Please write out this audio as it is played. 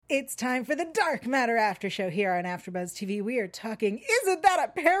It's time for the Dark Matter After Show here on AfterBuzz TV. We are talking, isn't that a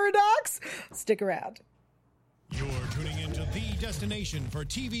paradox? Stick around. You're tuning into the destination for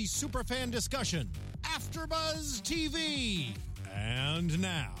TV superfan discussion, AfterBuzz TV. And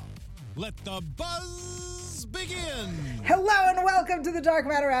now, let the buzz begin. Hello and welcome to the Dark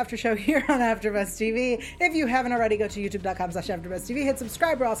Matter After Show here on AfterBuzz TV. If you haven't already, go to youtube.com/AfterBuzzTV. Hit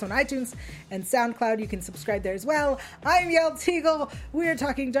subscribe. We're also on iTunes and SoundCloud. You can subscribe there as well. I'm Yael Teagle. We're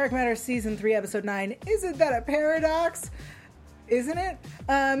talking Dark Matter Season 3, Episode 9. Isn't that a paradox? Isn't it?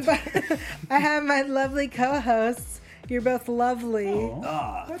 But I have my lovely co-hosts. You're both lovely.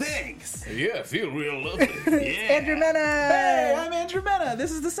 Thanks. Yeah, I feel real lovely. Andrew Mena. Hey, I'm Andrew Mena.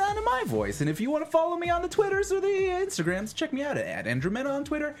 This is the sound of my voice. And if you want to follow me on the Twitters or the Instagrams, check me out at Andrew Mena on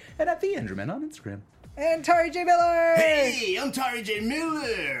Twitter and at the Andrew Mena on Instagram. And Tari J. Miller. Hey, I'm Tari J.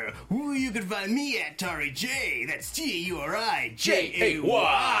 Miller. Ooh, you can find me at Tari J. That's TURIJAY.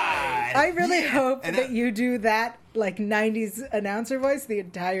 I really hope And that you do that like 90s announcer voice the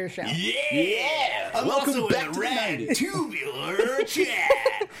entire show. Yeah. I'm Welcome also back in to the the rad 90s. tubular chat.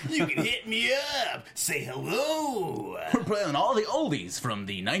 You can hit me up. Say hello. We're playing all the oldies from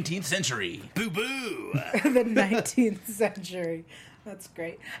the 19th century. Boo boo. The 19th century. That's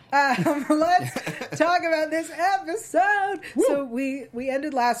great. Let's talk about this episode. Woo. So we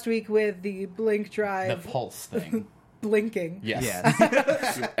ended last week with the blink The drive pulse thing. blinking. Yes.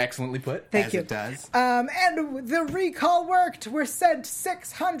 Excellently put. Thank as you. it does. And the recall worked. We're sent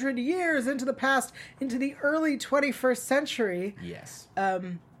 600 years into the past, into the early 21st century. Yes. They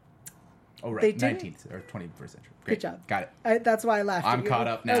right. didn't- 19th or 21st century. Good Great. job. Got it. That's why I laughed. I'm at you. caught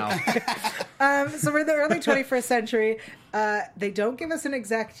up now. So we're in the early 21st century. They don't give us an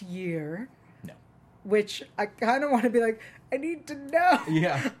exact year, No. which I kind of want to be like, I need to know.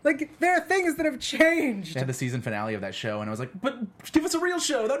 Yeah. Like, there are things that have changed. I had the season finale of that show, and I was like, but give us a real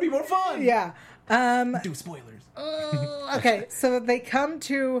show. That'd be more fun. Yeah. Do spoilers. Okay, so they come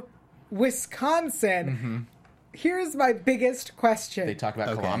to Wisconsin. Here's my biggest question. They talk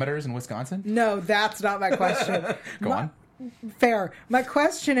about kilometers in Wisconsin. No, that's not my question. Go on. Fair. My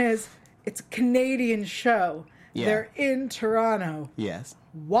question is, it's a Canadian show. Yeah. They're in Toronto. Yes.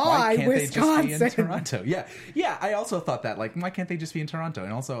 Why can't Wisconsin? they just be in Toronto? Yeah. I also thought that. Like, why can't they just be in Toronto?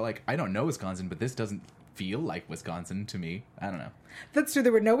 And also, like, I don't know Wisconsin, but this doesn't feel like Wisconsin to me. I don't know. That's true.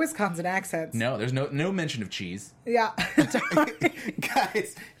 There were no Wisconsin accents. No, there's no mention of cheese. Yeah.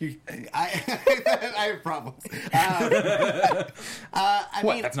 Guys, I have problems. I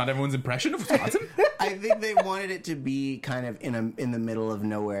What? mean, That's not everyone's impression of Wisconsin. I think they wanted it to be kind of in the middle of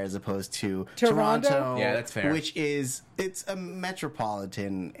nowhere as opposed to Toronto? Yeah, that's fair. Which it's a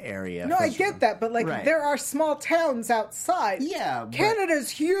metropolitan area. No, I get that, but like Right. there are small towns outside. Yeah, but- Canada's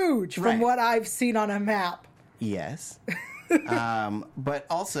huge from Right. what I've seen on a map. Yes. But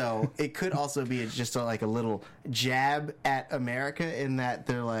also, it could also be just like a little jab at America in that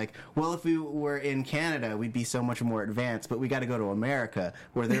they're like, well, if we were in Canada, we'd be so much more advanced, but we got to go to America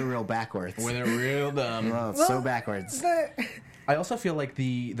where they're real backwards. Where they're real dumb. Oh, it's so backwards. I also feel like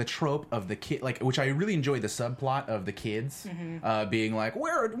the trope of the kid, like, which I really enjoy the subplot of the kids being like,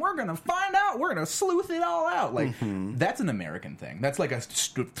 we're gonna find out, we're gonna sleuth it all out. Like, that's an American thing. That's like a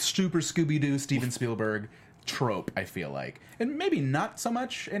super Scooby-Doo Steven Spielberg trope, I feel like. And maybe not so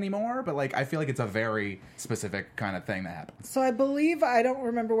much anymore, but like I feel like it's a very specific kind of thing that happens. So I believe, I don't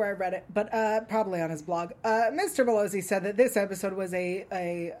remember where I read it, but probably on his blog, Mr. Belosi said that this episode was a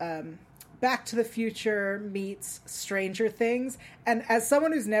Back to the Future meets Stranger Things. And as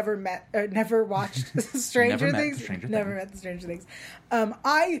someone who's never watched Stranger Things, never met the Stranger Things,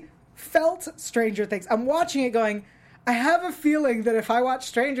 I felt Stranger Things. I'm watching it going, I have a feeling that if I watch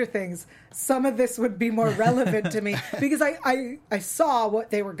Stranger Things, some of this would be more relevant to me because I saw what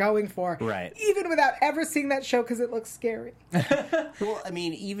they were going for. Right. Even without ever seeing that show because it looks scary. Well, I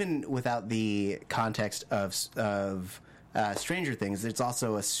mean, even without the context of Stranger Things, it's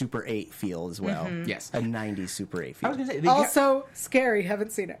also a Super 8 feel as well. Yes. A 90s Super 8 I feel. was gonna say, Also, scary.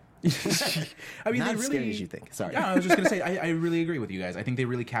 Haven't seen it. I mean, Not they as really, scary as you think. Sorry. Yeah, I was just gonna say, I really agree with you guys. I think they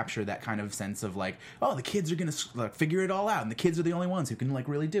really capture that kind of sense of like, oh, the kids are gonna like, figure it all out, and the kids are the only ones who can like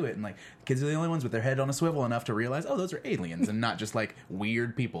really do it, and like the kids are the only ones with their head on a swivel enough to realize, oh, those are aliens, and not just like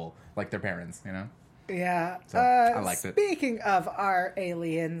weird people like their parents, you know? Yeah. So, I liked it. Speaking of our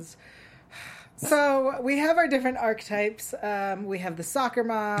aliens, so we have our different archetypes. We have the soccer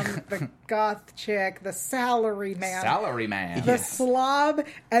mom, the goth chick, the salary man. Salary man. The slob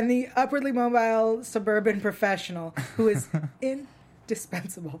and the upwardly mobile suburban professional who is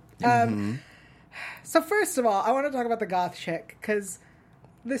indispensable. So first of all, I want to talk about the goth chick because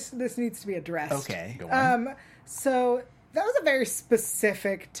this needs to be addressed. Okay. Go on. So That was a very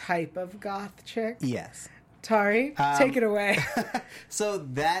specific type of goth chick. Yes. Tari, take it away. So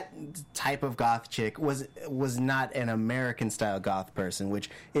that type of goth chick was not an American style goth person,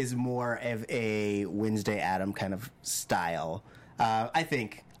 which is more of a Wednesday Adam kind of style. I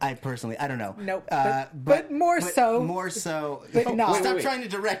think. I personally, I don't know. Nope. But more so. More so. But not. Stop wait. trying to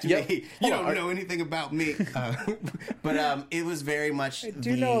direct Yep. me. You don't know anything about me. But it was very much. I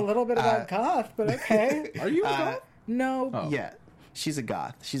do know a little bit about goth, but okay. Are you a goth? No. Oh. Yeah, she's a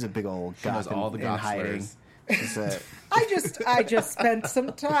goth. She's a big old goth. knows all the in goth hiding. slurs. She's a, I just spent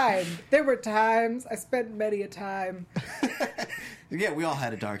some time. There were times. I spent many a time. yeah, we all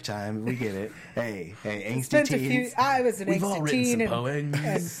had a dark time. We get it. Hey, angsty Spent a teens. few. I was an We've all angsty written teen some and,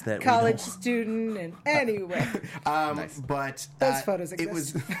 poems that we college don't- student, and anyway, Nice. But those photos it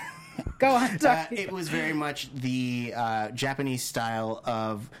was. exist. Go on. Tari. It was very much the Japanese style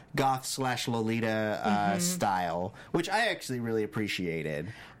of goth / Lolita style, which I actually really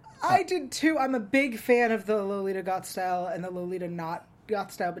appreciated. I did too. I'm a big fan of the Lolita goth style and the Lolita not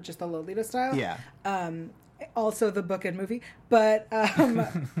goth style, but just the Lolita style. Yeah. Also the book and movie, but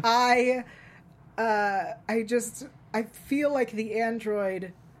I feel like the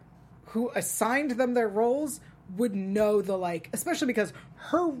android who assigned them their roles would know the, like, especially because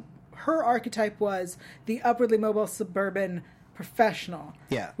her archetype was the upwardly mobile suburban professional.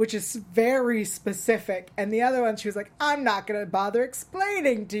 Yeah. Which is very specific. And the other one, she was like, I'm not going to bother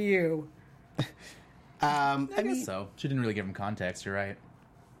explaining to you. I I mean, guess so. She didn't really give him context. You're right.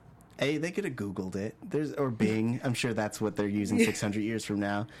 hey, they could have Googled it. Or Bing. I'm sure that's what they're using 600 years from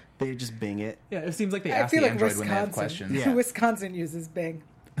now. They just Bing it. Yeah, it seems like they I ask feel the like android when they have Wisconsin. questions. Yeah. Wisconsin uses Bing.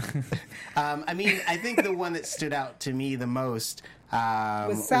 I mean, I think the one that stood out to me the most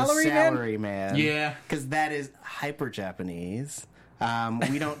was Salaryman? Salaryman. Yeah. Because that is hyper Japanese.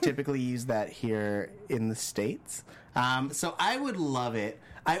 We don't typically use that here in the States. So I would love it.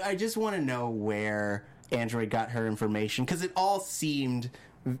 I just want to know where Android got her information, because it all seemed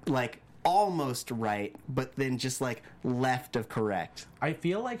like almost right, but then just like left of correct. I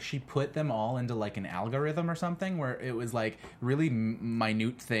feel like she put them all into like an algorithm or something where it was like really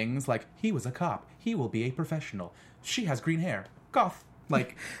minute things like he was a cop, he will be a professional, she has green hair, goth,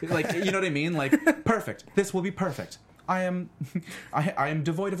 like you know what I mean, like perfect, this will be perfect. I am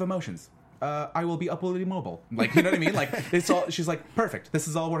devoid of emotions. I will be upwardly mobile. Like, you know what I mean? Like, it's all. She's like, perfect. This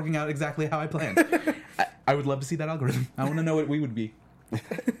is all working out exactly how I planned. I would love to see that algorithm. I want to know what we would be.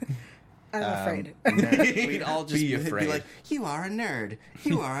 I'm afraid. We'd all just Be be afraid. like, "You are a nerd.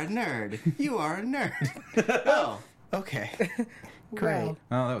 You are a nerd. You are a nerd." Oh, okay, great. Wow.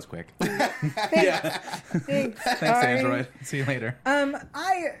 Oh, that was quick. Thanks. Thanks, Sorry. Android. See you later.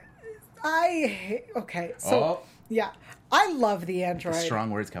 Okay, so Oh. yeah, I love the android.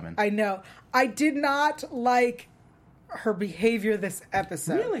 Strong words coming. I know. I did not like her behavior this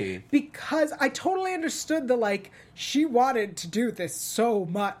episode. Really? Because I totally understood she wanted to do this so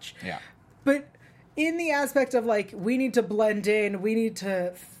much. Yeah. But in the aspect of we need to blend in, we need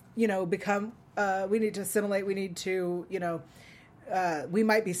to, become, we need to assimilate, we need to, we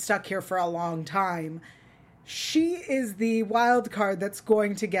might be stuck here for a long time. She is the wild card that's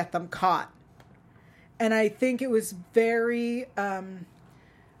going to get them caught. And I think it was very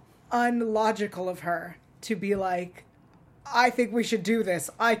unlogical of her to be like, I think we should do this.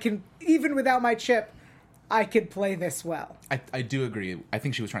 I can, even without my chip, I could play this well. I do agree. I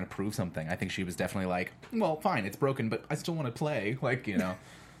think she was trying to prove something. I think she was definitely like, well, fine, it's broken, but I still want to play. Yeah.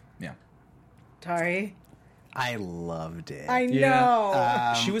 Tari? I loved it. I know.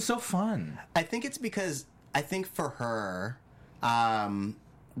 Yeah. She was so fun. I think it's because I think for her,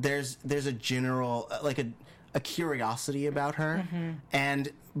 there's a general a curiosity about her,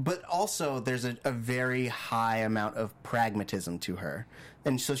 but also there's a very high amount of pragmatism to her,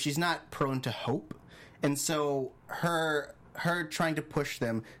 and so she's not prone to hope, and so her trying to push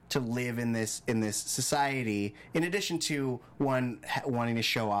them to live in this society, in addition to wanting to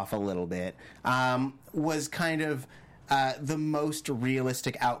show off a little bit, was kind of the most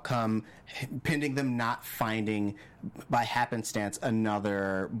realistic outcome, pending them not finding by happenstance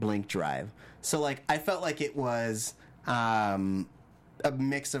another blink drive. So I felt like it was a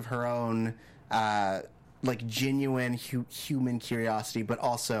mix of her own genuine human curiosity, but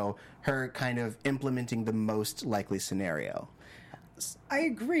also her kind of implementing the most likely scenario. I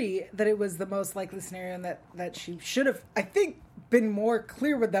agree that it was the most likely scenario, and that she should have, I think, been more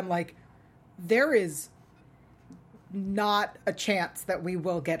clear with them. There is not a chance that we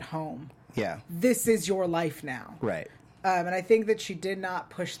will get home. Yeah. This is your life now. Right. And I think that she did not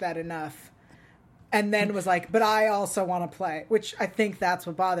push that enough. And then was like, but I also want to play, which I think that's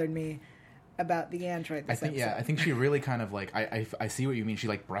what bothered me. about the android I this think episode. I think she really kind of like I see what you mean. She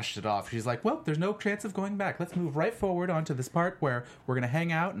like brushed it off. She's like, well, there's no chance of going back. Let's move right forward onto this part where we're gonna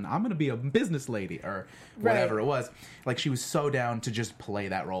hang out and I'm gonna be a business lady or whatever Right. it was. Like she was so down to just play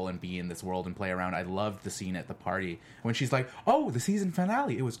that role and be in this world and play around. I loved the scene at the party when she's like, oh, the season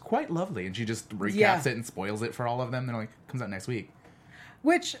finale. It was quite lovely, and she just recaps Yeah. it and spoils it for all of them. They're like, comes out next week.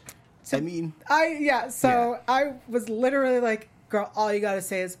 Which I mean, I was literally like, girl, all you got to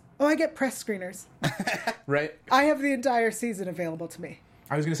say is, oh, I get press screeners. Right? I have the entire season available to me.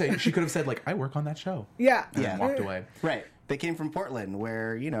 I was gonna say she could have said like, I work on that show. Yeah. And then walked away. right. They came from Portland,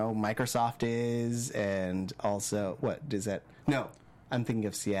 where, Microsoft is, and also, what is that? No, I'm thinking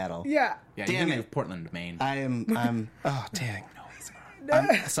of Seattle. Yeah. Yeah, Damn you think it. of Portland, Maine. I'm, oh, dang. No, he's not.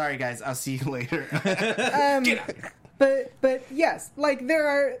 I'm sorry, guys. I'll see you later. But yes, like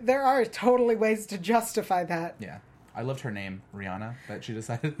there are totally ways to justify that. Yeah. I loved her name, Rihanna, that she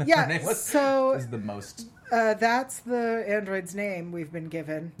decided that Yeah, her name was, so- was the most. That's the android's name we've been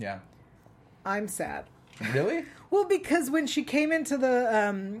given. Yeah. I'm sad. Really? Well, because when she came into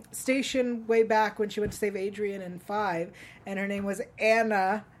the station way back when she went to save Adrian in 5, and her name was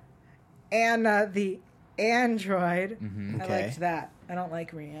Anna the android, I Okay. liked that. I don't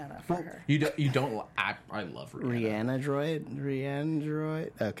like Rihanna for her. You don't. I love Rihanna. Rihanna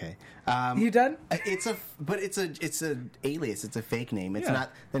droid. Okay. You done? It's a alias. It's a fake name. It's Yeah.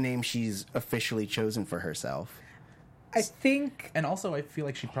 not the name she's officially chosen for herself. I think And also, I feel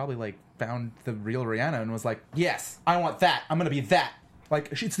like she probably like found the real Rihanna and was like, "Yes, I want that. I'm gonna be that." Like,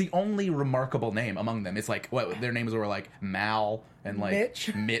 it's the only remarkable name among them. It's like what their names were like Mal and like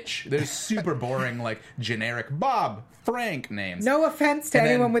Mitch. They're super boring, like generic Bob, Frank names. no offense to And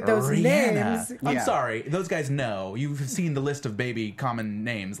then anyone with those Rihanna. names. I'm Yeah. sorry, those guys know. You've seen the list of baby common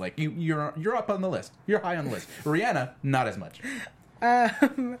names. Like you're up on the list. You're high on the list. Rihanna, not as much.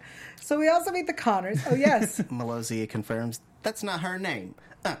 So we also meet the Connors. Oh yes, Malozia confirms that's not her name.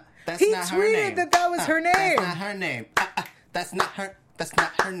 That's He not her tweeted name. that was her name. That's not her name. That's not her. That's not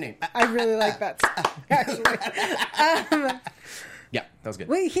her name. I really like that song, actually. Yeah, that was good.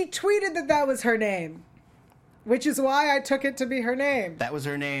 Wait, he tweeted that was her name, which is why I took it to be her name. That was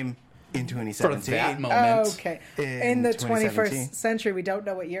her name in For 2017. that moment. Okay. In the 2017. 21st century, we don't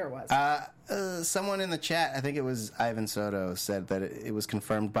know what year it was. Someone in the chat, I think it was Ivan Soto, said that it was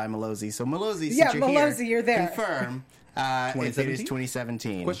confirmed by Malozzi. So Malozzi, since Yeah, you're Malozzi, here, you're there. confirm if it is 2017?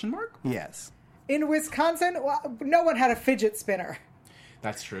 2017. Question mark? Yes. In Wisconsin, well, no one had a fidget spinner.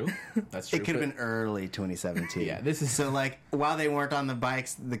 That's true. That's true. It could have been early 2017. Yeah, this is- so like while they weren't on the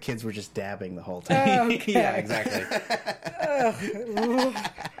bikes, the kids were just dabbing the whole time. Okay. Yeah, exactly.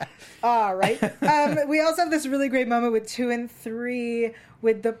 All right. We also have this really great moment with 2 and 3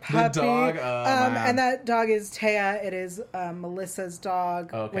 with the puppy. dog, oh, man. And that dog is Taya. It is Melissa's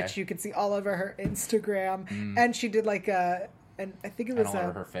dog, Okay. which you can see all over her Instagram. And she did like and I think it And was all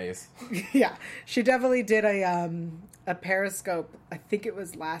over her face. yeah, she definitely did a Periscope. I think it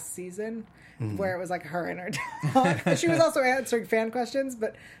was last season, where it was like her and her dog. She was also answering fan questions,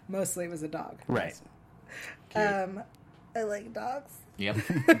 but mostly it was a dog. Right. I like dogs. Yep.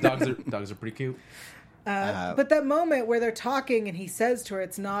 Dogs are pretty cute. But that moment where they're talking and he says to her,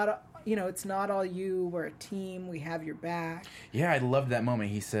 it's not all you, we're a team, we have your back. Yeah, I loved that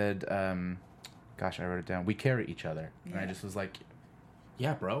moment. He said, gosh, I wrote it down. We carry each other. And I Yeah. just was like,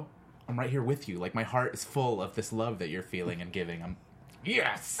 yeah, bro. I'm right here with you. Like, my heart is full of this love that you're feeling and giving.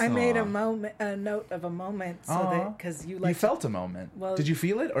 Yes! I made Aw. a note of a moment so Aw. that, because you like You felt a moment. Well- Did you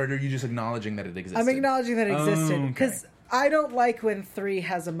feel it, or are you just acknowledging that it existed? I'm acknowledging that it existed, Okay. because I don't like when 3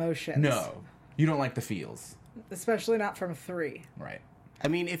 has emotions. No. You don't like the feels. Especially not from 3. Right. I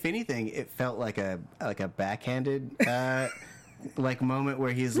mean, if anything, it felt like a backhanded like moment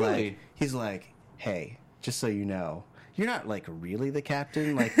where he's Really? like, hey, just so you know, you're not like really the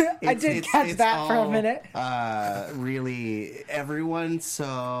captain. Like I did catch that for a minute. Really, everyone.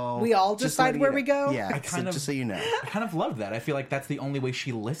 So We all just decide letting where you we know. go? Yeah, kind of- just so you know. I kind of love that. I feel like that's the only way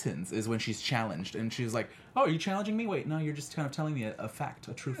she listens is when she's challenged. And she's like, oh, are you challenging me? Wait, no, you're just kind of telling me a fact,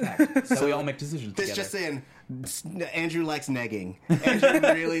 a true fact. So we all make decisions This together. just in, Andrew likes negging. Andrew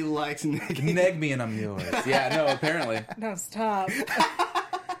really likes negging. Neg me and I'm yours. Yeah, no, apparently. No, stop.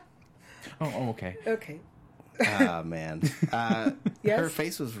 Oh, okay. Okay. Oh man, Yes? her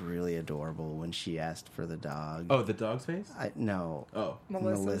face was really adorable when she asked for the dog. Oh, the dog's face? No. Oh.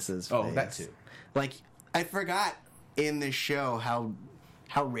 Melissa's face. Oh, that too. Like, I forgot in this show how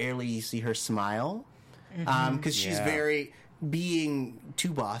rarely you see her smile. Because she's Yeah. very, being two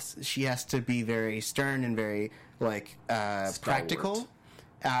boss, she has to be very stern and very, like, practical.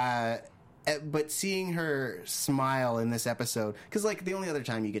 but seeing her smile in this episode, because like the only other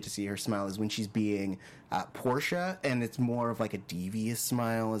time you get to see her smile is when she's being Portia, and it's more of like a devious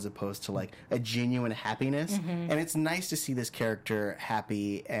smile as opposed to like a genuine happiness. And it's nice to see this character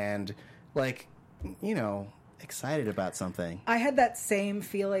happy and like, you know, excited about something. I had that same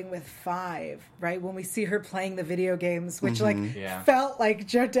feeling with 5, right? When we see her playing the video games, which Yeah. felt like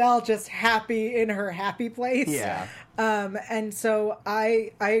Jodelle just happy in her happy place. Yeah. And so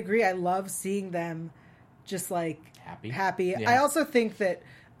I agree. I love seeing them just like Happy. Yeah. I also think that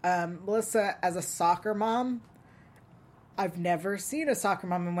Melissa, as a soccer mom, I've never seen a soccer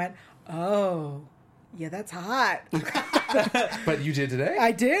mom and went, oh, yeah, that's hot. But you did today?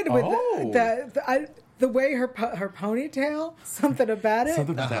 I did with Oh. the way her ponytail, something about it.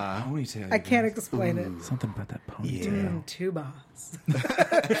 Something about that ponytail. I can't explain it. Something about that ponytail. Two bars.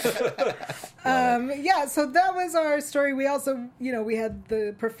 Yeah, so that was our story. We also, we had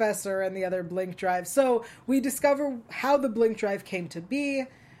the professor and the other Blink Drive. So we discover how the Blink Drive came to be,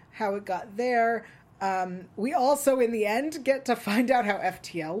 how it got there. We also, in the end, get to find out how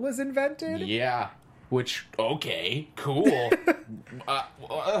FTL was invented. Yeah. Which, okay, cool.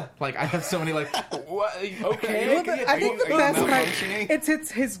 Like, I have so many, like, what? Okay. I think the best part, malfunctioning?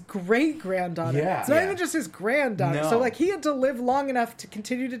 it's his great-granddaughter. Yeah. It's not Yeah. even just his granddaughter. No. So, like, he had to live long enough to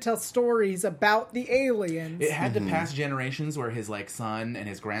continue to tell stories about the aliens. It had to pass generations where his, like, son and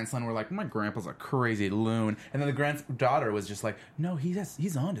his grandson were like, my grandpa's a crazy loon. And then the granddaughter was just like, no,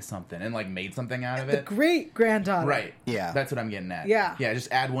 he's on to something. And, like, made something out of The it. great-granddaughter. Right. Yeah. That's what I'm getting at. Yeah. Yeah,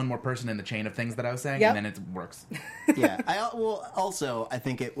 just add one more person in the chain of things that I was saying, Yep. and then it works. Yeah. Also, I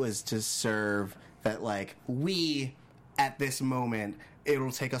think it was to serve that, like, we, at this moment,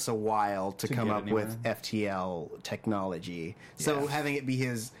 it'll take us a while to come get up with anywhere. FTL technology. So Yeah. having it be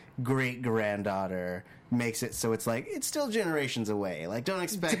his great-granddaughter makes it so it's like, it's still generations away. Like, don't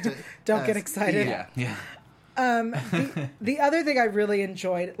expect it. Don't get excited. Yeah. The other thing I really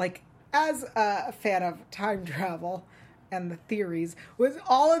enjoyed, like, as a fan of time travel and the theories, was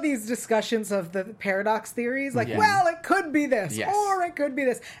all of these discussions of the paradox theories. Like, Yeah. well, it could be this, Yes. or it could be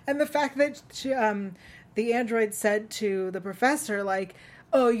this. And the fact that the android said to the professor, like,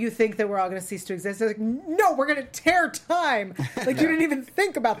 oh, you think that we're all going to cease to exist? They're like, no, we're going to tear time. Like, you didn't even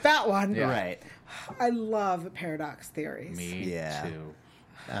think about that one. Yeah. Right. I love paradox theories. Me Yeah. too.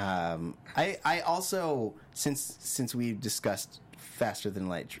 I also, since we've discussed faster than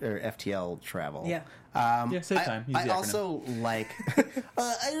light or FTL travel. Yeah. Save time. Use I the acronym. also like.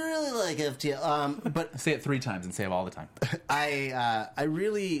 I really like FTL, but Say it 3 times and save all the time. I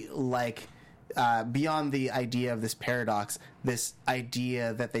really like beyond the idea of this paradox, this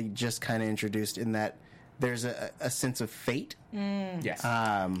idea that they just kind of introduced in that there's a sense of fate. Yes.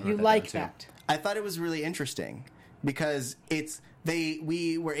 You like that. I thought it was really interesting because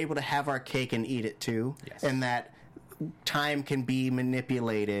we were able to have our cake and eat it too, Yes. and that time can be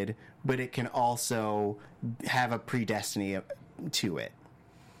manipulated, but it can also have a predestiny to it.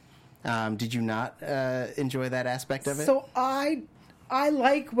 Did you not enjoy that aspect of it? So I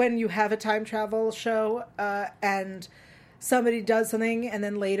like when you have a time travel show and somebody does something and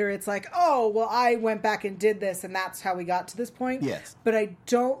then later it's like, oh, well, I went back and did this and that's how we got to this point. Yes. But I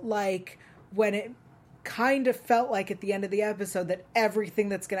don't like when it kind of felt like at the end of the episode that everything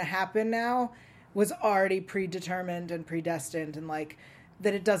that's going to happen now was already predetermined and predestined, and like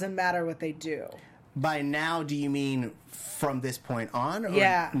that it doesn't matter what they do. By now, do you mean from this point on? Or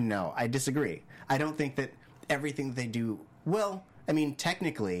Yeah. No, I disagree. I don't think that everything that they do. Well, I mean,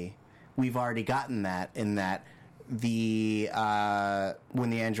 technically, we've already gotten that in that the when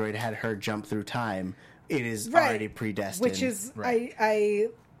the android had her jump through time, it is already predestined. Which is Right.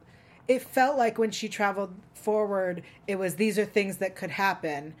 it felt like when she traveled forward, it was these are things that could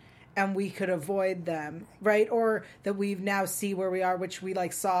happen and we could avoid them, right? Or that we now see where we are, which we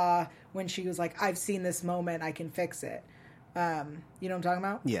like saw when she was like, I've seen this moment, I can fix it. You know what I'm talking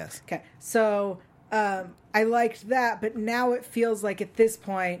about? Yes. Okay. So I liked that, but now it feels like at this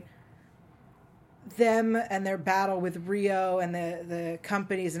point, them and their battle with Rio and the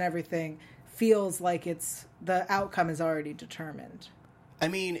companies and everything feels like the outcome is already determined. I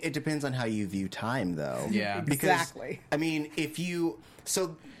mean, it depends on how you view time, though. Yeah. Because, Exactly. I mean, if you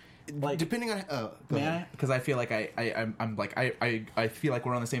depending on go ahead. Because I feel like I feel like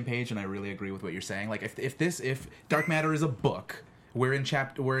we're on the same page, and I really agree with what you're saying. Like if Dark Matter is a book, we're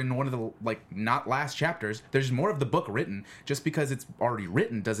in one of the like not last chapters. There's more of the book written. Just because it's already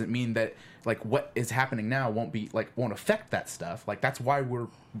written doesn't mean that like what is happening now won't affect that stuff. Like that's why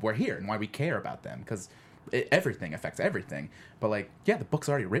we're here and why we care about them, because everything affects everything. But like, yeah, the book's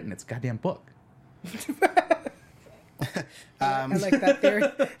already written. It's a goddamn book. I like that theory.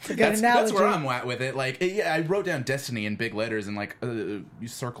 It's a good analogy. That's where I'm at with it. Like, yeah, I wrote down Destiny in big letters and like you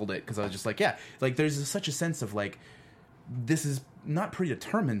circled it because I was just like, yeah, like there's such a sense of like this is not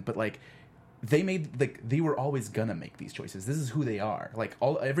predetermined, but like they were always gonna make these choices. This is who they are. Like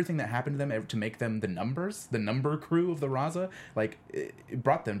everything that happened to them to make them the number crew of the Raza, like it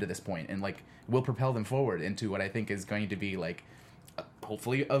brought them to this point and like will propel them forward into what I think is going to be like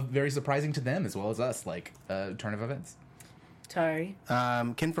hopefully very surprising to them as well as us, like turn of events. Tari.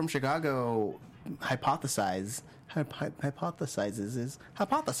 Ken from Chicago hypothesize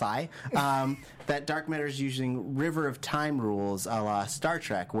that dark matter is using River of Time rules a la Star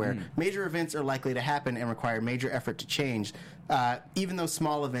Trek, where major events are likely to happen and require major effort to change, even though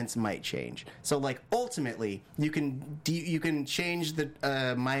small events might change. So, like, ultimately, you can change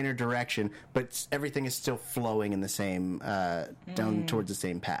the minor direction, but everything is still flowing in the same down towards the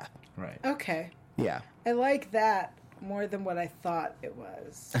same path. Right. Okay. Yeah. I like that more than what I thought it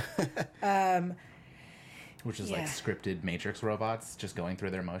was. Which is Yeah. like scripted Matrix robots just going through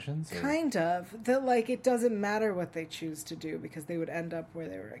their motions? Or? Kind of. That, like, it doesn't matter what they choose to do because they would end up where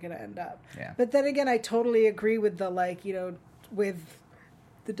they were going to end up. Yeah. But then again, I totally agree with the, like, you know, with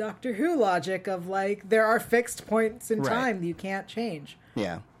the Doctor Who logic of, like, there are fixed points in Right. time that you can't change.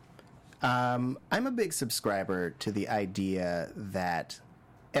 Yeah. I'm a big subscriber to the idea that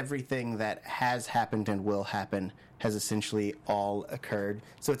everything that has happened and will happen has essentially all occurred.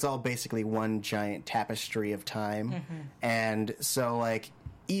 So it's all basically one giant tapestry of time. And so, like,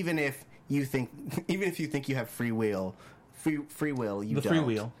 even if you think you have free will, you The don't. free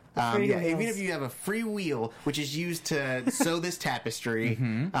wheel. free Yeah, wheels. even if you have a free wheel, which is used to sew this tapestry,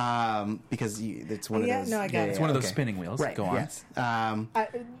 because it's one of Yeah, those. no, I got it. It's one of those okay. spinning wheels. Right. Go on. Yes.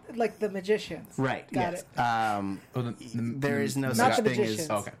 Like the magicians. Right. Got yes. it. Oh, There is no Not such the thing magicians. as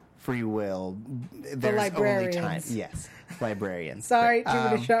Okay. free will. There's only time. librarians. Yes, librarians. Sorry, too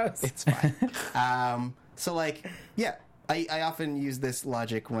many shows. It's fine. So, like, yeah, I often use this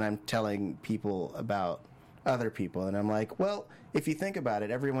logic when I'm telling people about other people, and I'm like, well, if you think about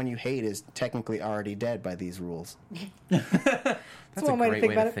it, everyone you hate is technically already dead by these rules. That's a one way to great think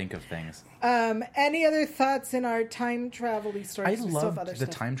way about to it. think of things. Any other thoughts in our time travel-y I stories? We still have other loved the stuff.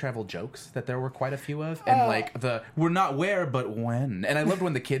 time travel jokes that there were quite a few of, and like we're not where but when. And I loved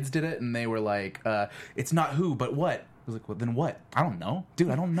when the kids did it, and they were like, "It's not who but what." I was like, "Well, then what? I don't know, dude.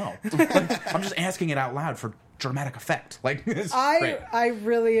 I don't know. I'm just asking it out loud for dramatic effect." Like, it's great. I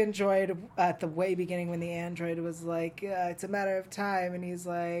really enjoyed at the way beginning when the android was like, "It's a matter of time," and he's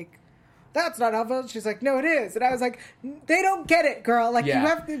like, "That's not helpful." She's like, "No, it is." And I was like, "They don't get it, girl. Like Yeah.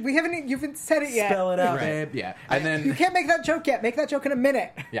 you haven't said it yet. Spell it out, Right. babe. Yeah, and then You can't make that joke yet. Make that joke in a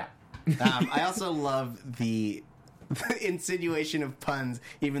minute." yeah. I also love the insinuation of puns,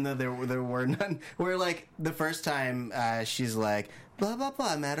 even though there were none. Where, like, the first time she's like, blah, blah,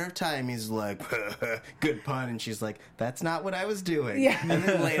 blah, matter of time. He's like, good pun. And she's like, that's not what I was doing. Yeah. And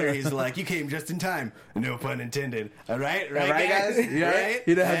then later he's like, you came just in time. No pun intended. All right? Right, Right, guys? guys? Yeah. Right?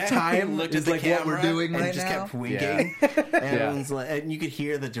 You don't have time? Looked Is at the like what we're camera doing and right just now? kept winking. And everyone's like, and you could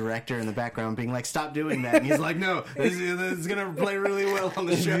hear the director in the background being like, stop doing that. And he's like, no, this is going to play really well on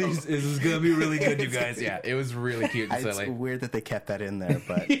the show. This is gonna be really good, you guys. Yeah, it was really cute and It's silly. weird that they kept that in there,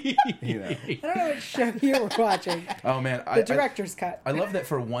 but, you know. I don't know what show you were watching. Oh man, The director's cut. I love that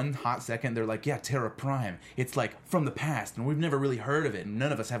for one hot second they're like, yeah, Terra Prime. It's like from the past, and we've never really heard of it, and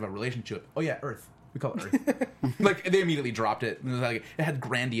none of us have a relation to it. Oh yeah, Earth. We call it Earth. Like they immediately dropped it. It was like it had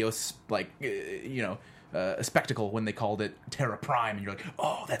grandiose, like a spectacle when they called it Terra Prime, and you're like,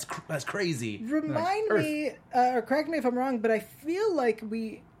 oh, that's crazy. Remind Like, Earth. me, or correct me if I'm wrong, but I feel like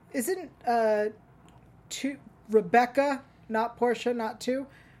Rebecca, not Portia, not two,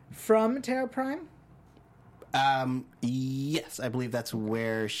 from Terra Prime? Yes, I believe that's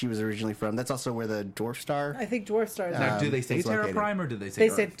where she was originally from. That's also where the Dwarf Star. I think Dwarf Star is Now, do they It's say Terra located. Prime or did they say They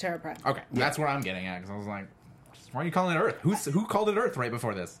Earth? said Terra Prime. Okay, that's where I'm getting at because I was like, why are you calling it Earth? Who called it Earth right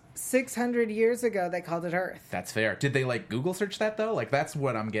before this? 600 years ago, they called it Earth. That's fair. Did they like Google search that though? Like that's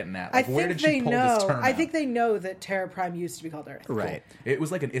what I'm getting at. I Like, think where did they she pull know. this term I out? think they know that Terra Prime used to be called Earth. Right. It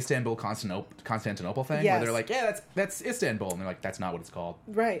was like an Istanbul Constantinople thing Yes. where they're like, yeah, that's Istanbul, and they're like, that's not what it's called.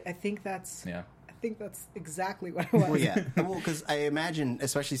 Right. I think that's exactly what it was. Well, yeah. Well, because I imagine,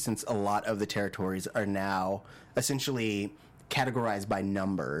 especially since a lot of the territories are now essentially categorized by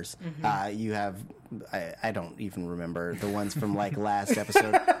numbers. You have, I don't even remember the ones from like last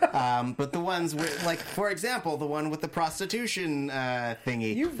episode, but the ones with, like, for example, the one with the prostitution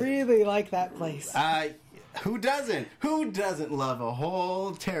thingy. You really like that place. Who doesn't? Who doesn't love a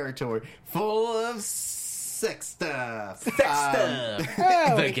whole territory full of sex stuff. Oh,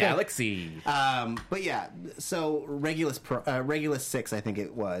 The okay. galaxy. But yeah, so Regulus 6, I think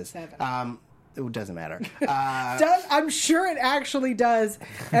it was. 7. It doesn't matter. I'm sure it actually does,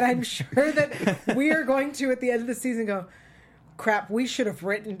 and I'm sure that we are going to, at the end of the season, go, crap, we should have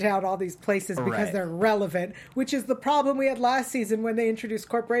written down all these places because Right. they're relevant, which is the problem we had last season when they introduced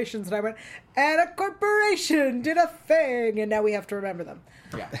corporations, and I went, and a corporation did a thing, and now we have to remember them.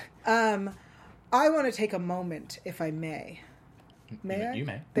 Yeah. I want to take a moment, if I may. May I? You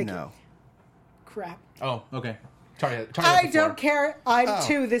may. Thank you. No. Crap. Oh, okay. Target I don't care. I'm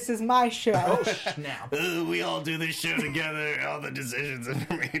 2. This is my show. Now. We all do this show together. All the decisions are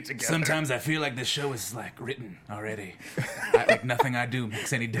made together. Sometimes I feel like the show is like written already. Like nothing I do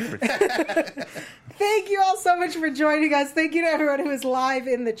makes any difference. Thank you all so much for joining us. Thank you to everyone who is live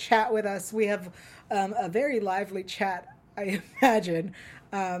in the chat with us. We have a very lively chat, I imagine,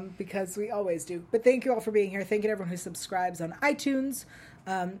 because we always do. But thank you all for being here. Thank you to everyone who subscribes on iTunes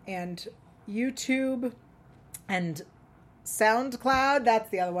and YouTube and SoundCloud. That's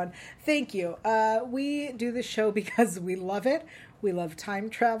the other one. Thank you. We do this show because we love it. We love time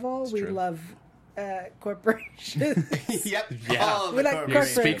travel. We true. love corporations. Yep. Yeah. All of We the like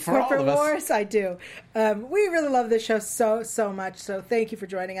corporations. speak for all corporate of us. wars. I do. We really love this show so much. So thank you for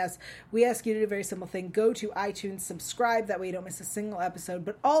joining us. We ask you to do a very simple thing. Go to iTunes, subscribe. That way you don't miss a single episode.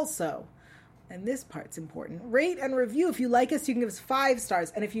 But also, and this part's important, rate and review. If you like us, you can give us 5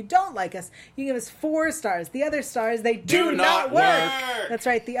 stars. And if you don't like us, you can give us 4 stars. The other stars, they do not work. That's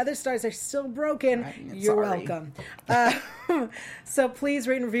right. The other stars are still broken. You're sorry. welcome. So please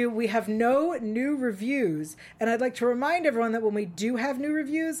rate and review. We have no new reviews. And I'd like to remind everyone that when we do have new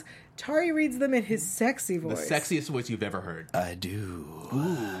reviews, Tari reads them in his sexy The voice. sexiest voice you've ever heard. I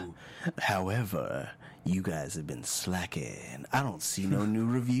do. However, you guys have been slacking. I don't see no new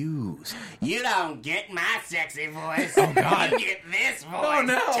reviews. You don't get my sexy voice. Oh, God. You get this voice Oh,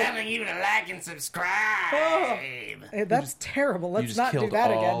 no. telling you to like and subscribe. Hey, that's terrible. You Let's just not do killed that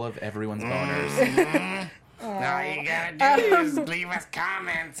all again. of everyone's boners. All you gotta do is leave us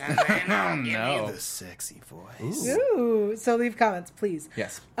comments and then I'll give no. you The sexy voice. Ooh, so leave comments, please.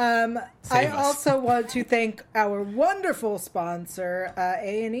 Yes. I Save us. also want to thank our wonderful sponsor,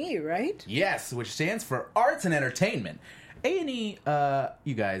 A&E, right? Yes, which stands for Arts and Entertainment. A&E,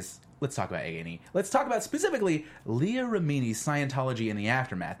 you guys, let's talk about A&E. Let's talk about specifically Leah Remini's Scientology in the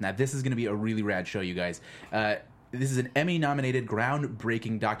Aftermath. Now, this is going to be a really rad show, you guys. This is an Emmy-nominated,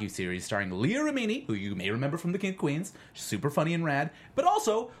 groundbreaking docuseries starring Leah Remini, who you may remember from The King of Queens, super funny and rad, but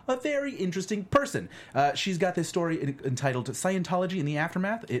also a very interesting person. She's got this story entitled Scientology in the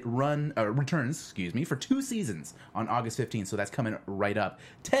Aftermath. It returns, for 2 seasons on August 15th, so that's coming right up.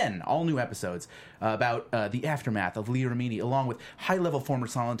 10 all-new episodes about the aftermath of Leah Remini, along with high-level former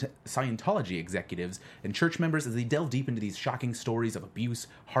Scientology executives and church members as they delve deep into these shocking stories of abuse,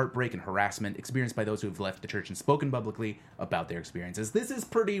 heartbreak, and harassment experienced by those who have left the church and spoken publicly about their experiences. This is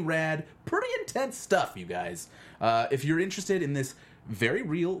pretty rad, pretty intense stuff, you guys. If you're interested in this very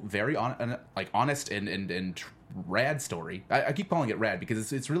real, very honest and rad story, I keep calling it rad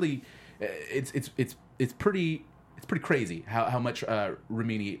because it's really it's pretty crazy how much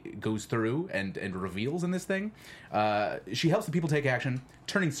Remini goes through and reveals in this thing. She helps the people take action,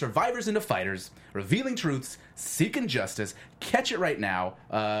 turning survivors into fighters, revealing truths, seeking justice. Catch it right now,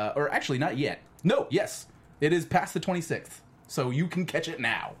 or actually not yet. No, yes. It is past the 26th, so you can catch it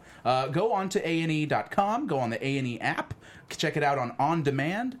now. Go on to ane.com, go on the A&E app, check it out on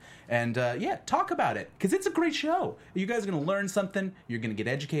demand, and talk about it, because it's a great show. You guys are going to learn something, you're going to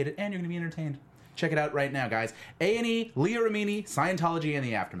get educated, and you're going to be entertained. Check it out right now, guys. A&E, Leah Remini, Scientology and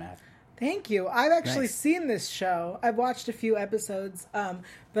the Aftermath. Thank you. I've actually Nice. seen this show. I've watched a few episodes,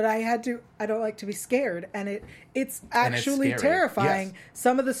 but I don't like to be scared, and it's actually scary. terrifying. Yes.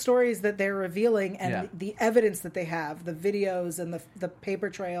 Some of the stories that they're revealing and Yeah. the evidence that they have, the videos and the paper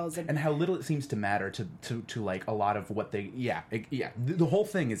trails And how little it seems to matter to like a lot of what they the whole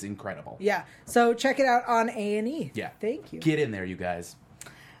thing is incredible. yeah. So check it out on A&E. Yeah. Thank you. Get in there, you guys.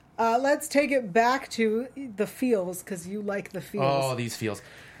 Let's take it back to the feels, because you like the feels. Oh, these feels.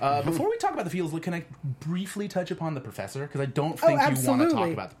 Before we talk about the feels, can I briefly touch upon the professor? Because I don't think you want to absolutely.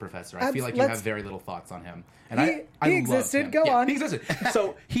 talk about the professor. I feel like you Let's- have very little thoughts on him. And He I loved existed. him. Go Yeah, on. He existed.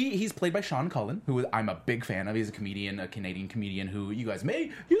 So he's played by Sean Cullen, who I'm a big fan of. He's a comedian, a Canadian comedian who you guys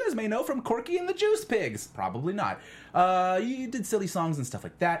may know from Corky and the Juice Pigs. Probably not. He did silly songs and stuff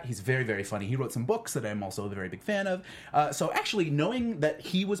like that. He's very, very funny. He wrote some books that I'm also a very big fan of. So actually, knowing that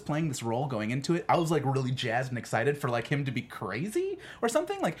he was playing this role going into it, I was like really jazzed and excited for like him to be crazy or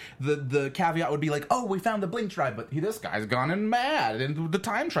something. like the caveat would be like, oh, we found the blink drive, but this guy's gone and mad, and the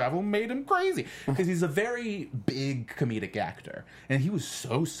time travel made him crazy because he's a very big comedic actor, and he was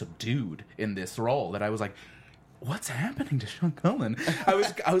so subdued in this role that I was like, what's happening to Sean Cullen? I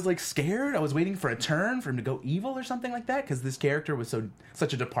was like scared. I was waiting for a turn for him to go evil or something like that because this character was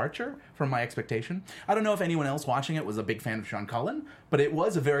such a departure from my expectation. I don't know if anyone else watching it was a big fan of Sean Cullen, but it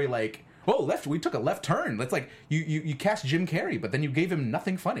was a very like, whoa, we took a left turn. That's like you cast Jim Carrey, but then you gave him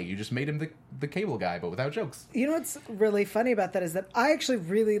nothing funny. You just made him the cable guy, but without jokes. You know what's really funny about that is that I actually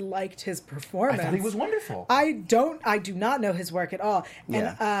really liked his performance. I thought he was wonderful. I do not know his work at all.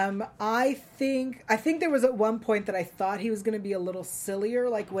 Yeah. And I think there was at one point that I thought he was going to be a little sillier,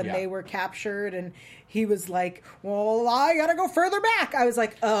 like when they were captured and he was like, well, I got to go further back. I was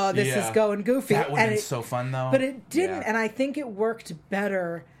like, oh, this is going goofy. That would have been so fun, though. But it didn't, Yeah. and I think it worked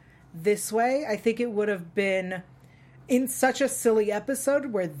better this way. I think it would have been in such a silly episode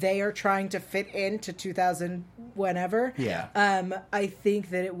where they are trying to fit into 2000 whenever. Yeah. I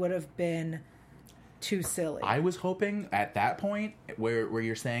think that it would have been too silly. I was hoping at that point where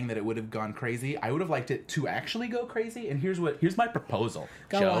you're saying that it would have gone crazy, I would have liked it to actually go crazy. And here's my proposal.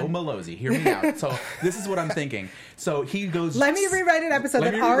 Go Joe on. Malozzi, hear me out. So this is what I'm thinking. So he goes. Let me rewrite an episode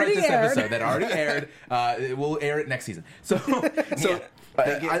that already aired. That already aired. We'll air it next season. So.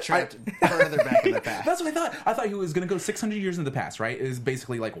 They get trapped further back in the past. That's what I thought. I thought he was going to go 600 years in the past, right? It was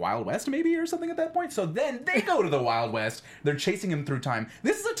basically like Wild West maybe or something at that point. So then they go to the Wild West. They're chasing him through time.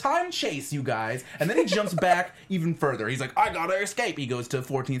 This is a time chase, you guys. And then he jumps back even further. He's like, I got to escape. He goes to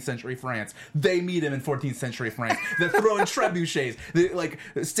 14th century France. They meet him in 14th century France. They're throwing trebuchets. Like,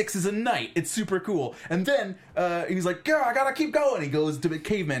 Styx is a knight. It's super cool. And then he's like, yeah, I got to keep going. He goes to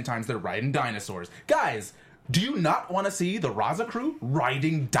caveman times. They're riding dinosaurs. Guys, do you not want to see the Raza crew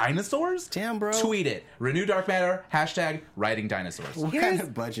riding dinosaurs? Damn, bro. Tweet it. Renew Dark Matter. # riding dinosaurs. What kind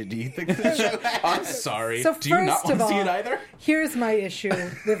of budget do you think the show has? I'm sorry. So Do you not first want of to see all, it either? here's my issue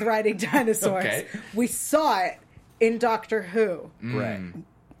with riding dinosaurs. Okay. We saw it in Doctor Who. Right.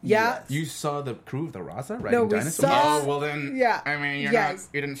 Yeah. You saw the crew of the Raza riding No, we dinosaurs? saw- Oh, well then, Yeah. I mean, Yes.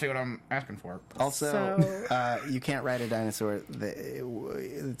 you didn't say what I'm asking for. Also, So- you can't ride a dinosaur.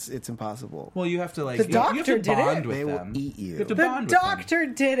 It's impossible. Well, you have to, like, The you have doctor to did bond it. with They will them. eat you. You have to The bond with them. doctor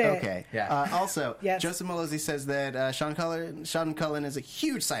did it. Okay. Yeah. Also, Yes. Joseph Malozzi says that Sean Cullen is a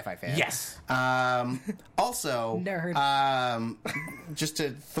huge sci-fi fan. Yes. Also, Nerd. just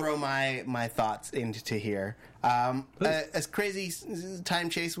to throw my thoughts into here, as crazy time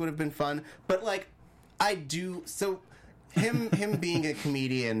chase would have been fun, but like I do so. Him being a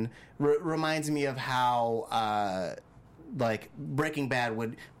comedian reminds me of how like Breaking Bad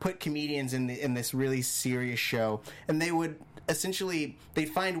would put comedians in this really serious show, and they would essentially they'd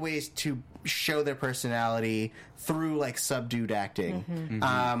find ways to show their personality through like subdued acting.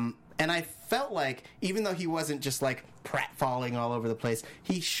 And I felt like even though he wasn't just like pratfalling all over the place,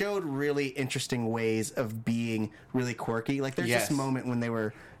 he showed really interesting ways of being really quirky. Like there's Yes. this moment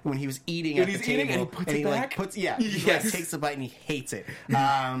when he was eating And at he's the eating table and he puts and it he back? like puts he like, Yes. takes a bite and he hates it.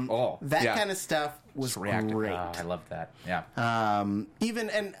 Oh, that yeah. kind of stuff was Reactive. great. I love that. Yeah. Even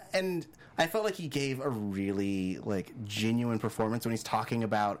and I felt like he gave a really like genuine performance when he's talking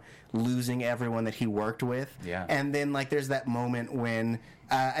about losing everyone that he worked with. Yeah. And then like there's that moment when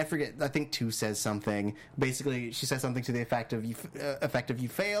I forget. I think 2 says something. Basically, she says something to the effect of you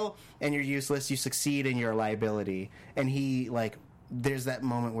fail and you're useless. You succeed and you're a liability. And he like. There's that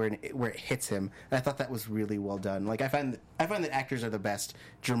moment where it hits him, and I thought that was really well done. Like I find that actors are the best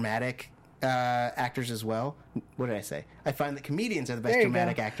dramatic actors as well. What did I say? I find that comedians are the best There you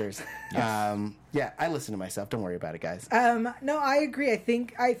dramatic go. actors. Yeah, I listen to myself. Don't worry about it, guys. No, I agree. I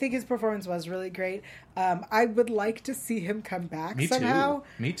think his performance was really great. I would like to see him come back Me somehow. too.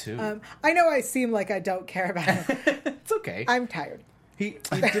 Me too. I know I seem like I don't care about him. It's okay. I'm tired. He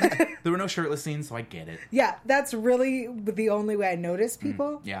didn't, there were no shirtless scenes, so I get it. Yeah, that's really the only way I notice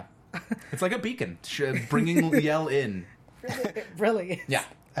people. Yeah. It's like a beacon, bringing Yell in. Really. Yeah.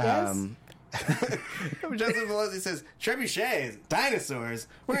 Yes. Joseph Malozzi says, trebuchets, dinosaurs.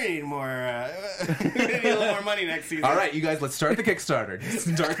 We're gonna need more. We're gonna need a little more money next season. All right, you guys, let's start the Kickstarter.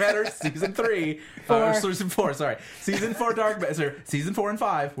 Dark Matter season 3, season 4. Sorry, season 4 Dark Matter. Season 4 and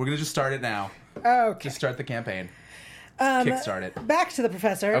 5. We're gonna just start it now. Okay. Just start the campaign. Kickstart it. Back to the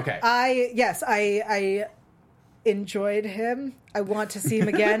professor. Okay. I enjoyed him. I want to see him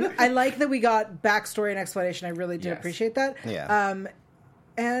again. I like that we got backstory and explanation. I really did Yes. appreciate that. Yeah.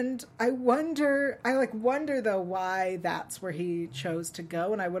 And I wonder though why that's where he chose to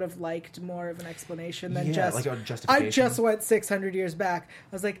go, and I would have liked more of an explanation than Yeah, just like a justification. I just went 600 years back.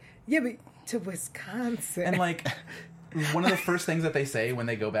 I was like, yeah, but to Wisconsin. And like, one of the first things that they say when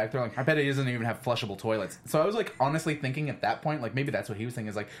they go back, they're like, I bet he doesn't even have flushable toilets. So I was like, honestly thinking at that point, like maybe that's what he was thinking,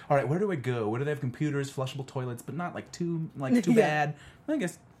 is like, all right, where do I go? Where do they have computers, flushable toilets, but not too Yeah. bad? I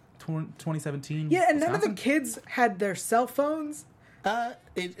guess 2017. Yeah, and none of the Wisconsin? kids had their cell phones.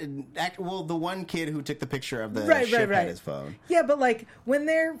 Well, the one kid who took the picture of the Right, ship right. had his phone. Yeah, but like when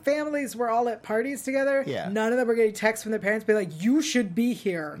their families were all at parties together, Yeah. none of them were getting texts from their parents being like, "You should be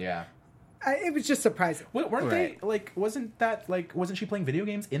here." Yeah. It was just surprising. Weren't Right. they like? Wasn't she playing video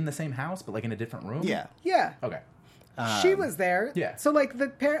games in the same house, but like in a different room? Yeah. Yeah, Okay. she was there. yeah. So like the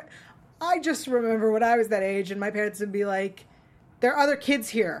parent, I just remember when I was that age, and my parents would be like, "There are other kids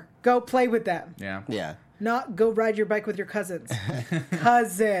here. Go play with them. Yeah. Yeah. Not go ride your bike with your cousins."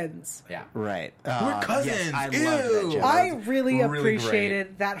 Cousins. Yeah. Right. We're cousins. Yes, I Ew. love that joke. I really really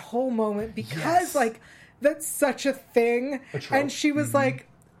appreciated that whole moment because, Yes. like, that's such a thing. A trope. And she was like,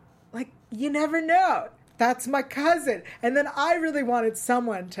 you never know. That's my cousin. And then I really wanted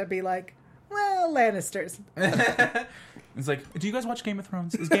someone to be like, well, Lannisters. It's like, do you guys watch Game of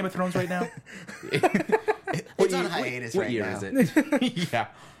Thrones? Is Game of Thrones right now? It's on hiatus What right year now. is it? Yeah.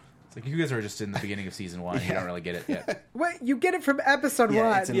 It's like you guys are just in the beginning of season 1. You don't really get it yet. Wait, you get it from episode Yeah,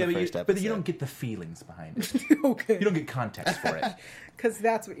 one. it's in the first but episode. you don't get the feelings behind it. Okay. You don't get context for it. Because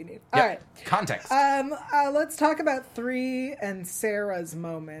that's what you need. Yeah. All right. Context. Let's talk about 3 and Sarah's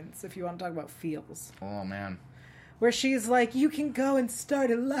moments, if you want to talk about feels. Oh man. Where she's like, you can go and start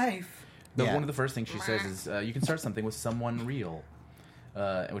a life. Yeah. One of the first things she says is, you can start something with someone real.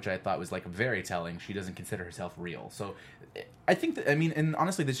 Which I thought was like very telling. She doesn't consider herself real. So I think that, I mean, and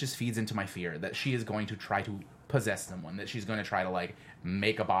honestly, this just feeds into my fear that she is going to try to possess someone, that she's going to try to like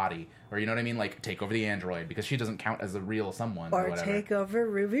make a body, or you know what I mean, like take over the android, because she doesn't count as a real someone or Or whatever. take over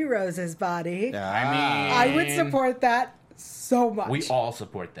Ruby Rose's body. I mean, I would support that so much. We all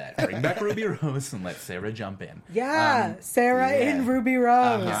support that. Bring back Ruby Rose and let Sarah jump in. Yeah, Sarah yeah. in Ruby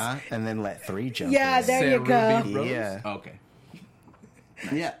Rose. Uh-huh. And then let 3 jump Yeah, in. there you Sarah go. Ruby Rose? Yeah. Okay.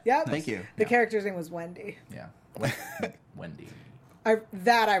 Yeah. Yep. Thank you. The character's name was Wendy. Yeah. Wendy. I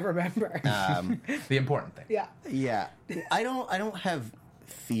remember. The important thing. yeah. Yeah. I don't have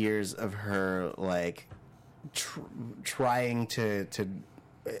fears of her like trying to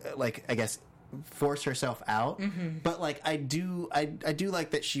like, I guess, force herself out. But like I do like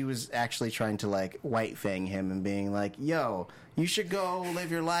that she was actually trying to like white fang him and being like, yo, you should go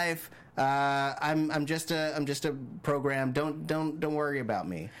live your life. I'm just a program. Don't worry about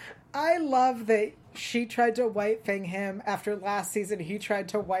me. I love that she tried to white fang him after last season. He tried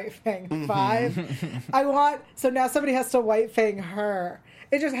to white fang 5. So now somebody has to white fang her.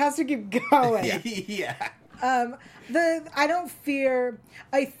 It just has to keep going. Yeah. I don't fear.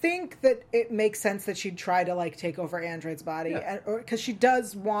 I think that it makes sense that she'd try to like take over Android's body, Yeah. because she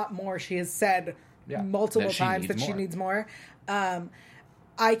does want more. She has said multiple That she times needs that she more. needs more.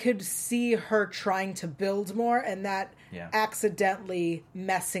 I could see her trying to build more, and that accidentally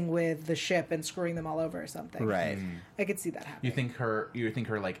messing with the ship and screwing them all over or something. Right. I could see that happening. You think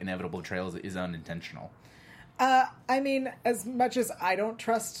her like inevitable betrayal is unintentional? I mean, as much as I don't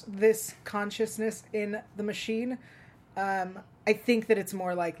trust this consciousness in the machine, I think that it's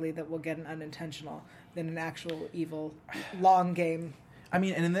more likely that we'll get an unintentional than an actual evil long game. I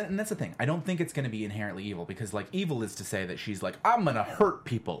mean, and that's the thing. I don't think it's going to be inherently evil, because like evil is to say that she's like, I'm going to hurt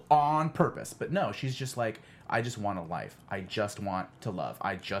people on purpose. But no, she's just like, I just want a life. I just want to love.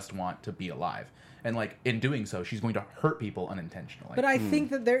 I just want to be alive. And like in doing so, she's going to hurt people unintentionally. But I think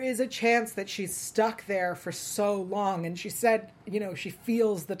that there is a chance that she's stuck there for so long, and she said, she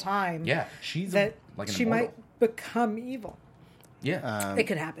feels the time. yeah, she's that like an she immortal. might become evil. Yeah. It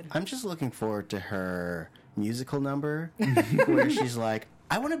could happen. I'm just looking forward to her musical number where she's like,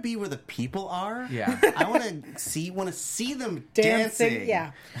 I want to be where the people are. Yeah. I want to see them dancing.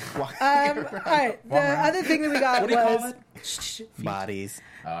 Yeah. Why- All right. The other thing that we got What do you call was it? Shh. Bodies.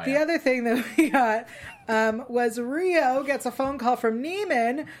 Oh, The yeah. other thing that we got was Rio gets a phone call from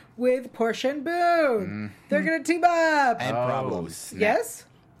Neiman with Portia and Boone. They're going to team up. I had problems. snap. Yes?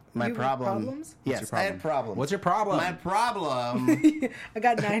 My You have problem. problems? Yes, your I had problems. What's your problem? My problem. I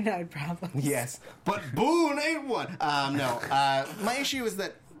got 99 problems. Yes, but Boone ain't one. No, my issue is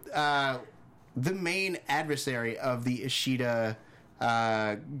that the main adversary of the Ishida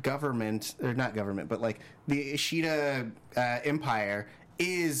government, or not government, but like the Ishida empire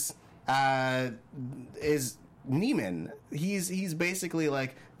is Neiman. He's basically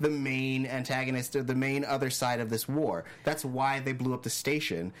like the main antagonist, or the main other side of this war. That's why they blew up the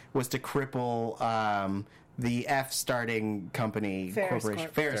station, was to cripple the F starting company Ferris corporation,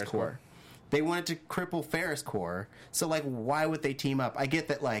 Corp. Ferris Ferris Corp. Corp. They wanted to cripple Ferris Corp. So like, why would they team up? I get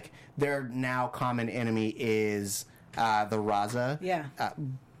that like their now common enemy is the Raza. Yeah.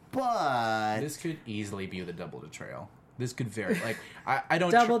 But This could easily be the double betrayal. This could very I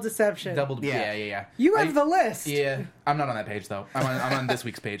don't Double deception. Double Yeah. yeah. You have the list. Yeah, I'm not on that page though. I'm on this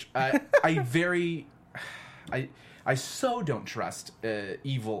week's page. I so don't trust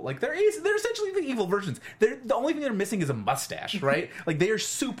evil. Like they're essentially the evil versions. The only thing they're missing is a mustache, right? Like they are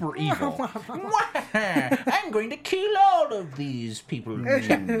super evil. I'm going to kill all of these people.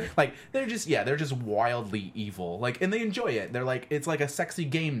 Like they're just wildly evil. Like, and they enjoy it. They're like, it's like a sexy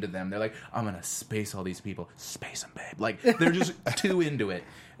game to them. They're like, I'm gonna space all these people, space them, babe. Like they're just too into it,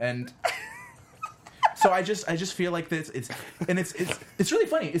 and. So I just feel like this. It's really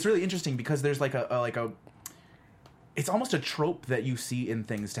funny. It's really interesting because there's like a it's almost a trope that you see in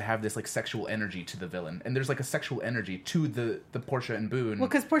things to have this like sexual energy to the villain, and there's like a sexual energy to the Portia and Boone. Well,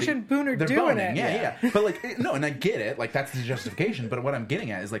 because Portia and Boone are they're doing boning, it. yeah. But like, no, and I get it. Like that's the justification. But what I'm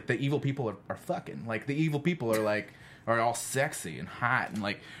getting at is like the evil people are fucking. Like the evil people are all sexy and hot and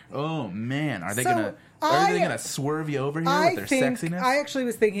like, oh man, are they gonna swerve you over here with their sexiness? I actually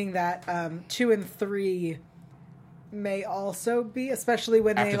was thinking that 2 and 3 may also be, especially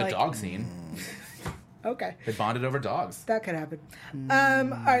when After they the like dog scene, okay. they bonded over dogs. That could happen. All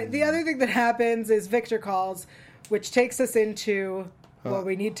right. The other thing that happens is Victor calls, which takes us into where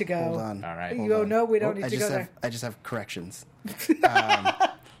we need to go. Hold on. All right. You know, we don't need to go there. I just have corrections.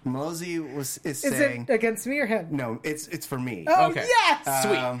 Mosey is Is saying it against me or him? no. It's for me. Oh, Okay. yes!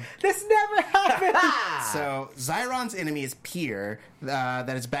 Sweet. This never happened! So Zyron's enemy is Pier, that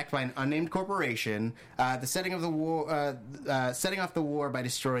is backed by an unnamed corporation. The setting of the war, setting off the war by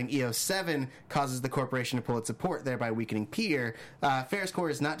destroying EO7 causes the corporation to pull its support, thereby weakening Pier. Ferris Core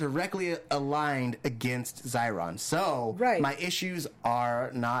is not directly aligned against Zyron, so Right. my issues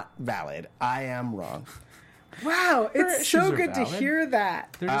are not valid. I am wrong. Wow, it's so issues are good to valid. head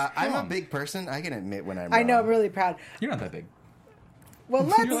that. They're just I'm a wrong. big person. I can admit when I'm I wrong. know, I'm really proud. You're not that big. Well,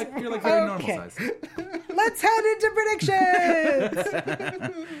 let's. You're like very okay. normal size. Let's head into predictions.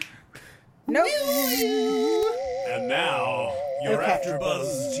 Nope. And now, your Okay.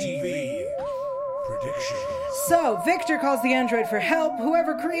 AfterBuzz TV predictions. So, Victor calls the android for help.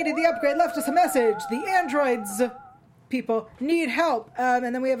 Whoever created the upgrade left us a message. The androids, people, need help. And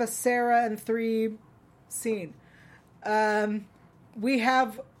then we have a Sarah and 3 scene. We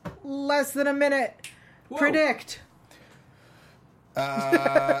have less than a minute. Whoa. Predict.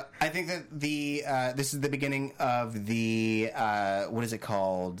 I think that this is the beginning of the what is it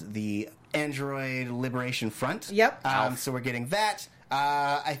called? The Android Liberation Front. Yep. So we're getting that.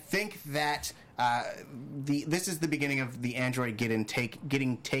 I think that this is the beginning of the Android getting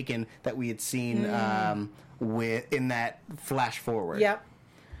taken that we had seen in that flash forward. Yep.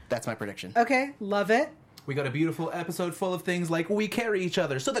 That's my prediction. Okay, love it. We got a beautiful episode full of things like we carry each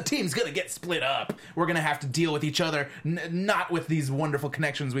other, so the team's gonna get split up. We're gonna have to deal with each other, not with these wonderful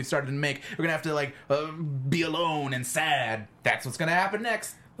connections we've started to make. We're gonna have to be alone and sad. That's what's gonna happen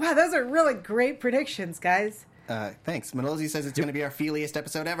next. Wow, those are really great predictions, guys. Thanks. Manolozy says it's going to be our feeliest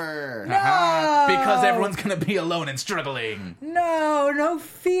episode ever. No! Because everyone's gonna be alone and struggling. No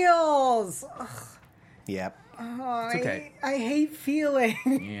feels. Ugh. Yep. Oh, It's okay. I hate feeling.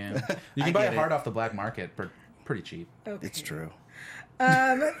 Yeah, you I can buy get a it. heart off the black market for pretty cheap. Okay. It's true.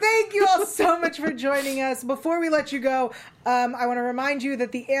 Thank you all so much for joining us. Before we let you go, I want to remind you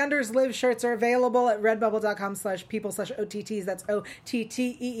that the Anders Live shirts are available at redbubble.com/people/OTTs. That's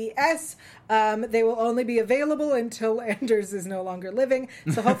OTTEES. They will only be available until Anders is no longer living.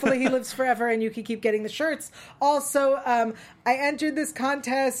 So hopefully he lives forever and you can keep getting the shirts. Also, I entered this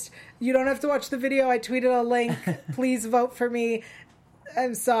contest. You don't have to watch the video. I tweeted a link. Please vote for me.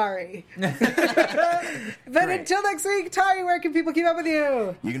 I'm sorry. But until next week, Tari, where can people keep up with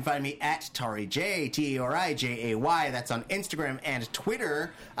you? You can find me at TariJ, TARIJAY. That's on Instagram and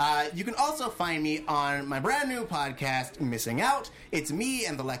Twitter. You can also find me on my brand new podcast, Missing Out. It's me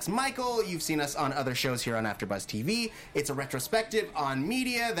and the Lex Michael. You've seen us on other shows here on AfterBuzz TV. It's a retrospective on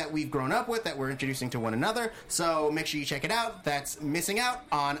media that we've grown up with, that we're introducing to one another. So make sure you check it out. That's Missing Out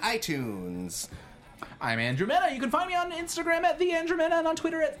on iTunes. I'm Andrew Mena. You can find me on Instagram at the Andrew Mena and on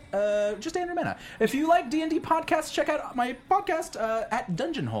Twitter at just Andrew Mena. If you like D&D podcasts, check out my podcast at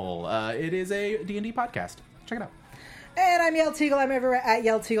Dungeon Hole. It is a D&D podcast. Check it out. And I'm Yael Teagle. I'm everywhere at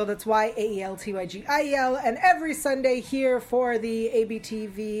Yael Teagle. That's YAELTYGIEL. And every Sunday here for the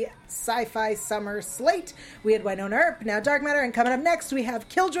ABTV Sci-Fi Summer Slate, we had Winona Earp, now Dark Matter, and coming up next we have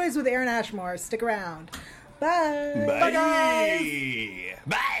Killjoys with Aaron Ashmore. Stick around. Bye. Bye, guys.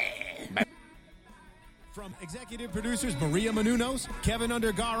 Bye. From executive producers Maria Menounos, Kevin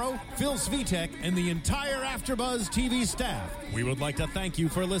Undergaro, Phil Svitek, and the entire AfterBuzz TV staff, we would like to thank you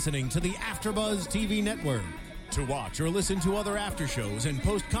for listening to the AfterBuzz TV network. To watch or listen to other after shows and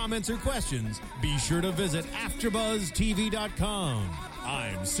post comments or questions, be sure to visit AfterBuzzTV.com.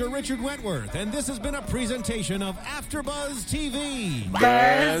 I'm Sir Richard Wentworth, and this has been a presentation of AfterBuzz TV.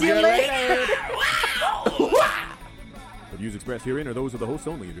 Buzz you later. The views expressed herein are those of the hosts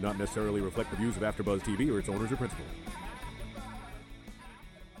only and do not necessarily reflect the views of AfterBuzz TV or its owners or principals.